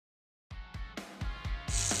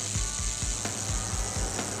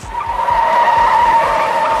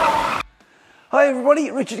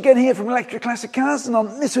everybody, Richard again here from Electric Classic Cars, and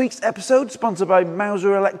on this week's episode, sponsored by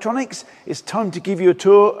Mouser Electronics, it's time to give you a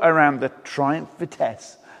tour around the Triumph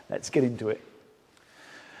Vitesse. Let's get into it.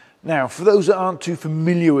 Now, for those that aren't too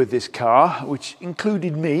familiar with this car, which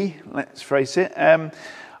included me, let's face it,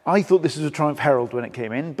 I thought this was a Triumph Herald when it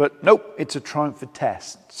came in, but nope, it's a Triumph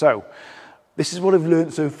Vitesse. So, this is what I've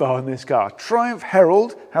learned so far in this car. Triumph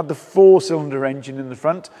Herald had the 4-cylinder engine in the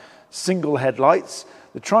front, single headlights.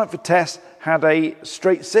 The Triumph Vitesse had a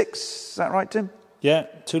straight 6, is that right, Tim? Yeah,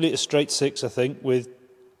 2 litre straight 6, I think, with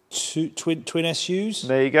twin SUs.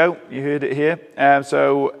 There you go, you heard it here.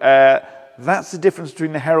 That's the difference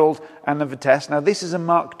between the Herald and the Vitesse. Now, this is a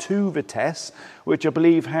Mark II Vitesse, which I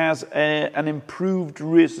believe has an improved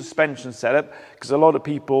rear suspension setup, because a lot of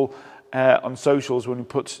people on socials, when we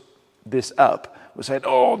put this up, were saying,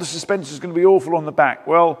 oh, the suspension is going to be awful on the back.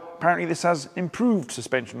 Well, apparently this has improved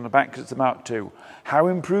suspension on the back because it's a Mark II. How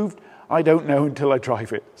improved? I don't know until I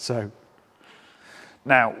drive it. So,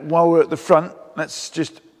 now, while we're at the front, let's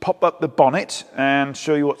just pop up the bonnet and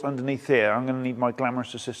show you what's underneath here. I'm going to need my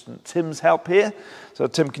glamorous assistant Tim's help here. So,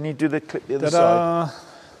 Tim, can you do the clip the other side?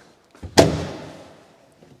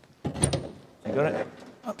 You got it?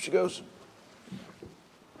 Up she goes.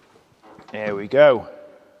 There we go.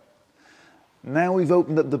 Now we've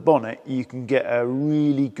opened up the bonnet, you can get a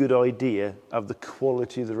really good idea of the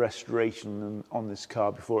quality of the restoration on this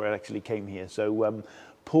car before it actually came here. So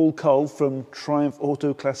Paul Cole from Triumph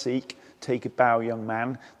Auto Classique, take a bow, young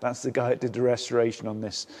man. That's the guy that did the restoration on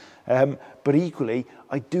this. But equally,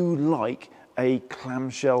 I do like a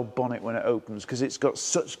clamshell bonnet when it opens, because it's got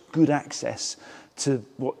such good access to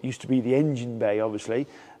what used to be the engine bay, obviously,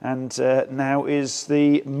 and now is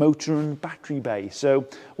the motor and battery bay. So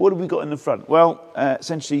what have we got in the front? Well,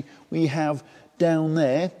 essentially we have down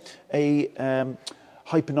there a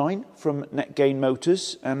Hyper9 from Netgain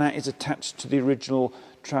Motors, and that is attached to the original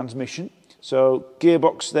transmission. So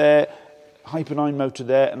gearbox there, Hyper9 motor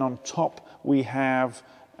there, and on top we have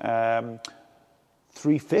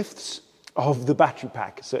 3/5 of the battery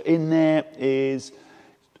pack. So in there is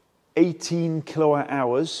 18 kilowatt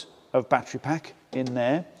hours of battery pack in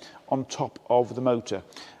there on top of the motor.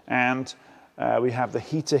 And we have the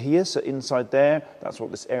heater here, so inside there, that's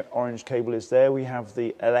what this orange cable is there. We have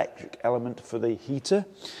the electric element for the heater.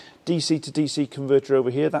 DC to DC converter over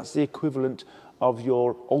here, that's the equivalent of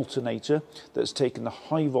your alternator that's taken the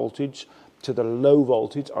high voltage to the low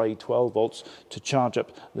voltage, i.e. 12 volts, to charge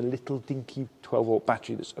up the little dinky 12 volt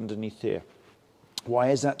battery that's underneath here. Why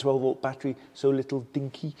is that 12 volt battery so little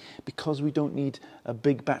dinky? Because we don't need a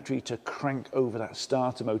big battery to crank over that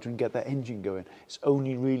starter motor and get that engine going. It's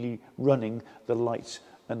only really running the lights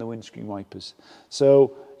and the windscreen wipers.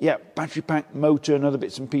 So yeah, battery pack, motor and other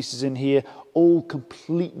bits and pieces in here, all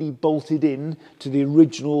completely bolted in to the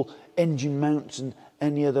original engine mounts and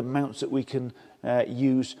any other mounts that we can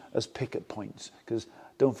use as pickup points. Because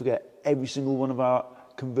don't forget, every single one of our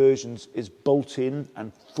conversions is bolt-in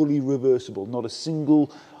and fully reversible. Not a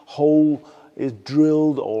single hole is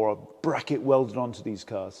drilled or a bracket welded onto these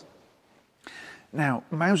cars. Now,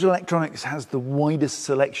 Mouser Electronics has the widest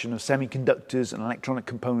selection of semiconductors and electronic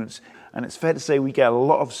components, and it's fair to say we get a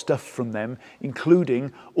lot of stuff from them,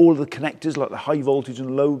 including all of the connectors like the high voltage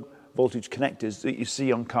and low voltage connectors that you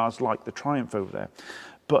see on cars like the Triumph over there.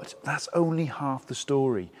 But that's only half the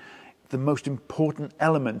story. The most important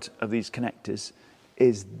element of these connectors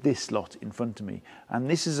is this lot in front of me, and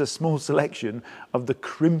this is a small selection of the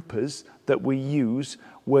crimpers that we use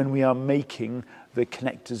when we are making the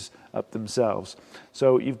connectors up themselves.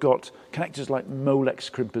 So you've got connectors like Molex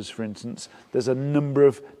crimpers, for instance. There's a number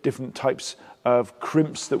of different types of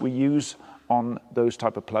crimps that we use on those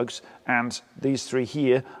type of plugs, and these three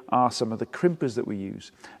here are some of the crimpers that we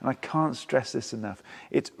use. And I can't stress this enough.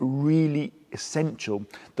 It's really essential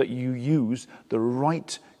that you use the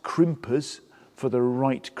right crimpers for the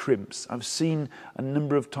right crimps. I've seen a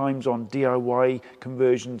number of times on DIY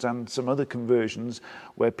conversions and some other conversions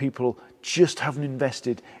where people just haven't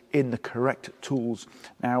invested in the correct tools.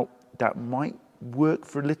 Now, that might work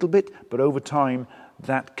for a little bit, but over time,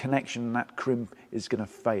 that connection, that crimp is going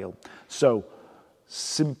to fail. So,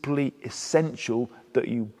 simply essential that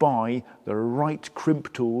you buy the right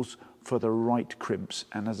crimp tools for the right crimps.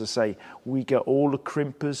 And as I say, we get all the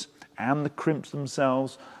crimpers and the crimps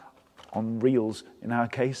themselves on reels, in our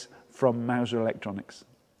case, from Mouser Electronics.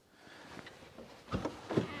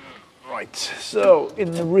 Right, so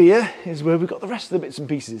in the rear is where we've got the rest of the bits and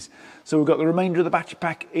pieces. So we've got the remainder of the battery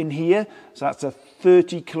pack in here. So that's a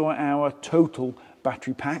 30 kilowatt hour total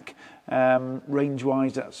battery pack.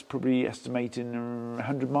 Range-wise, that's probably estimating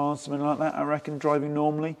 100 miles, something like that, I reckon, driving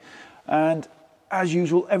normally. And as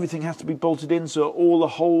usual, everything has to be bolted in, so all the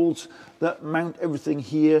holes that mount everything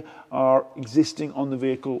here are existing on the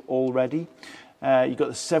vehicle already. You've got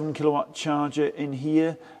the 7 kilowatt charger in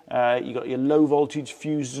here. You've got your low voltage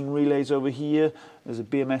fuses and relays over here. There's a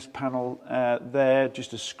BMS panel there,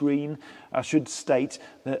 just a screen. I should state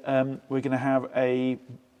that we're going to have a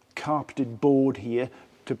carpeted board here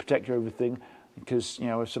to protect everything, because you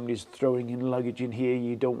know, if somebody's throwing in luggage in here,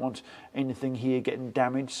 you don't want anything here getting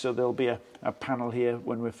damaged, so there'll be a panel here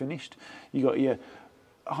when we're finished. You got your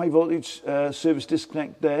high voltage service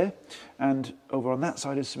disconnect there, and over on that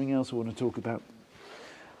side is something else I want to talk about.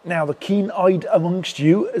 Now, the keen-eyed amongst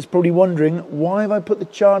you is probably wondering, why have I put the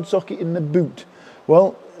charge socket in the boot?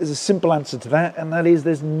 Well, there's a simple answer to that, and that is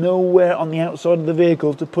there's nowhere on the outside of the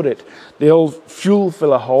vehicle to put it. The old fuel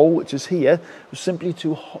filler hole, which is here, was simply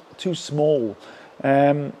too small.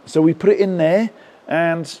 So we put it in there,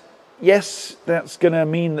 and yes, that's going to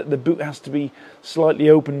mean that the boot has to be slightly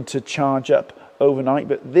open to charge up overnight,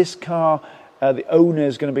 but this car, the owner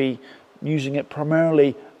is going to be using it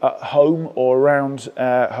primarily at home or around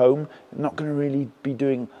home. Not going to really be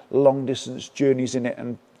doing long distance journeys in it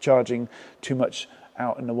and charging too much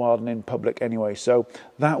out in the wild and in public anyway. So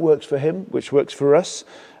that works for him, which works for us.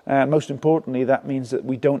 And most importantly, that means that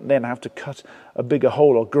we don't then have to cut a bigger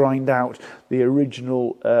hole or grind out the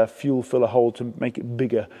original fuel filler hole to make it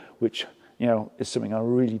bigger, which, you know, is something I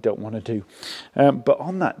really don't want to do. But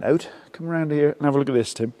on that note, come around here and have a look at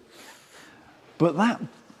this, Tim. But that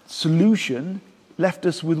solution left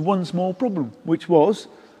us with one small problem, which was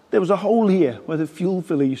there was a hole here where the fuel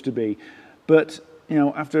filler used to be. But, you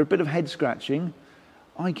know, after a bit of head scratching,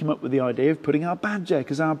 I came up with the idea of putting our badge there,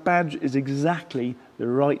 because our badge is exactly the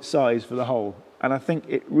right size for the hole. And I think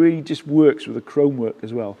it really just works with the chrome work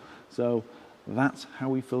as well. So that's how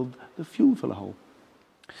we filled the fuel filler hole.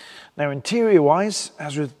 Now, interior wise,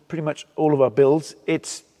 as with pretty much all of our builds,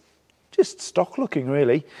 it's just stock looking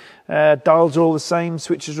really. Dials are all the same,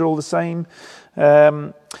 switches are all the same.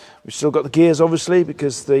 We've still got the gears obviously,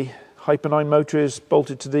 because the Hyper9 motor is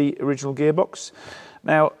bolted to the original gearbox.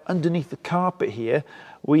 Now, underneath the carpet here,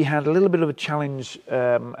 we had a little bit of a challenge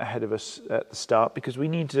ahead of us at the start, because we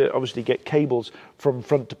need to obviously get cables from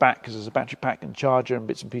front to back, because there's a battery pack and charger and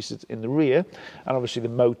bits and pieces in the rear, and obviously the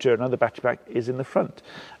motor and other battery pack is in the front,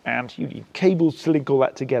 and you need cables to link all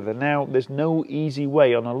that together. Now, there's no easy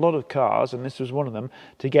way on a lot of cars, and this was one of them,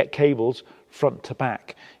 to get cables front to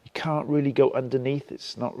back. You can't really go underneath.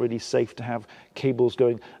 It's not really safe to have cables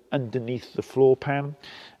going underneath the floor pan.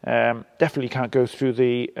 Definitely can't go through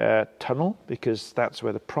the tunnel, because that's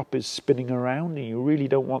where the prop is spinning around, and you really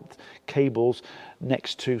don't want cables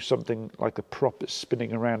next to something like the prop that's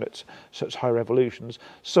spinning around at such high revolutions.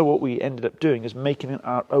 So what we ended up doing is making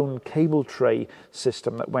our own cable tray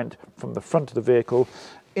system that went from the front of the vehicle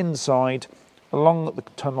inside, along the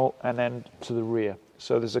tunnel, and then to the rear.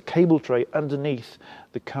 So there's a cable tray underneath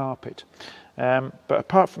the carpet. But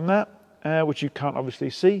apart from that, which you can't obviously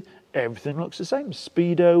see, everything looks the same.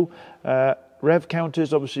 Speedo, rev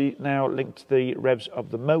counters obviously now linked to the revs of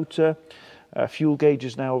the motor. Fuel gauge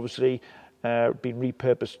is now obviously been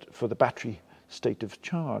repurposed for the battery state of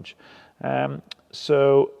charge.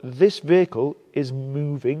 So this vehicle is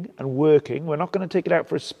moving and working. We're not going to take it out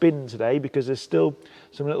for a spin today, because there's still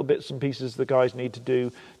some little bits and pieces the guys need to do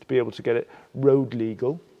to be able to get it road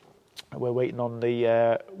legal. We're waiting on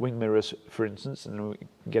the wing mirrors, for instance, and we can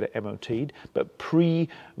get it MOT'd. But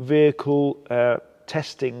pre-vehicle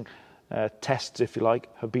testing tests, if you like,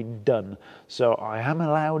 have been done. So I am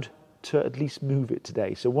allowed to at least move it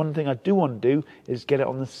today. So one thing I do want to do is get it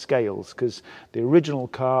on the scales, because the original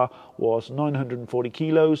car was 940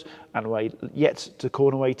 kilos, and we're yet to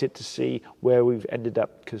corner weight it to see where we've ended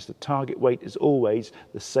up, because the target weight is always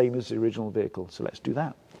the same as the original vehicle. So let's do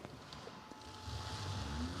that.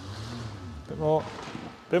 Bit more,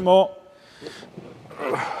 bit more.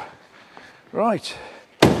 Right.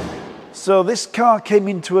 So this car came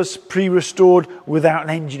into us pre-restored without an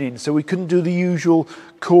engine in, so we couldn't do the usual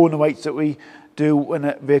corner weights that we do when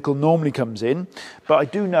a vehicle normally comes in. But I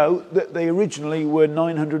do know that they originally were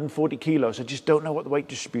 940 kilos. I just don't know what the weight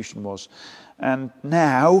distribution was. And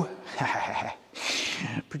now,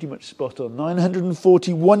 pretty much spot on,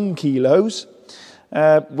 941 kilos.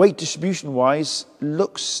 Weight distribution wise,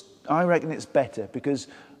 looks, I reckon it's better, because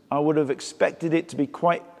I would have expected it to be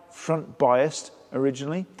quite front biased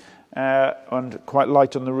originally, and quite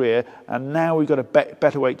light on the rear, and now we've got a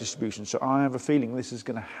better weight distribution, so I have a feeling this is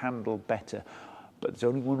going to handle better. But there's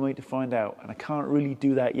only one way to find out, and I can't really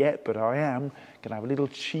do that yet, but I am going to have a little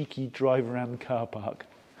cheeky drive around the car park.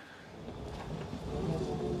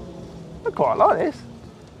 I quite like this.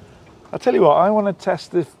 I'll tell you what, I want to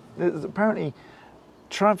test this. There's apparently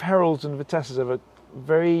Triumph Heralds and Vitesses have a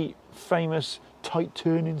very famous tight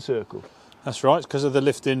turning circle. That's right, because of the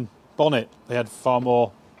lifting bonnet. They had far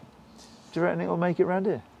more. Do you reckon it'll make it round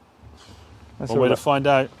here? One way to find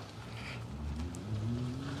out.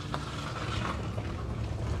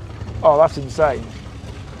 Oh, that's insane.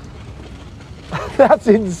 That's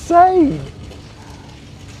insane.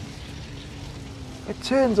 It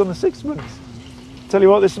turns on the 6 months. Tell you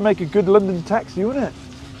what, this will make a good London taxi, wouldn't it?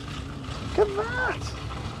 Look at that.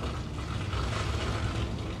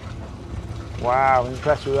 Wow, I'm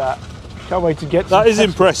impressed with that. Can't wait to get that. Is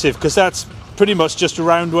impressive, because that's pretty much just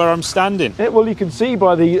around where I'm standing. Yeah, well, you can see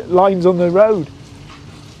by the lines on the road.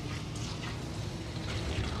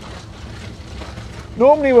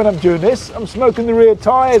 Normally when I'm doing this, I'm smoking the rear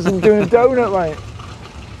tyres and doing a donut, mate.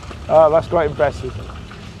 Oh, that's quite impressive.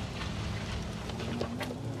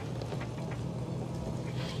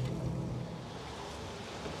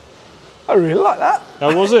 I really like that.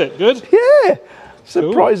 How was it? Good? Yeah,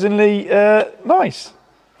 surprisingly nice.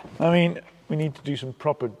 I mean, we need to do some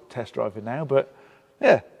proper test driving now, but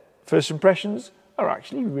yeah, first impressions are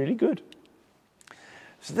actually really good.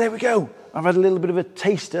 So there we go. I've had a little bit of a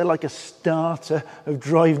taster, like a starter, of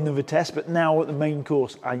driving the Vitesse, but now at the main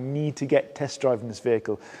course, I need to get test driving this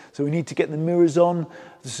vehicle. So we need to get the mirrors on,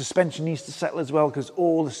 the suspension needs to settle as well, because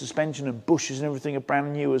all the suspension and bushes and everything are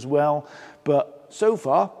brand new as well. But so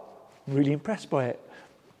far, I'm really impressed by it.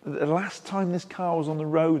 The last time this car was on the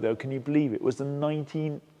road, though, can you believe it, was the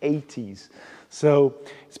 1980s. So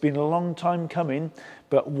it's been a long time coming,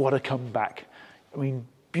 but what a comeback. I mean,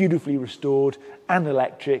 beautifully restored and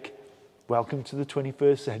electric. Welcome to the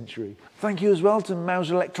 21st century. Thank you as well to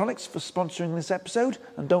Mauser Electronics for sponsoring this episode.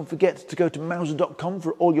 And don't forget to go to mauser.com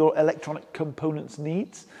for all your electronic components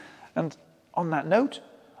needs. And on that note,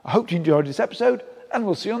 I hope you enjoyed this episode, and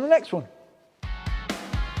we'll see you on the next one.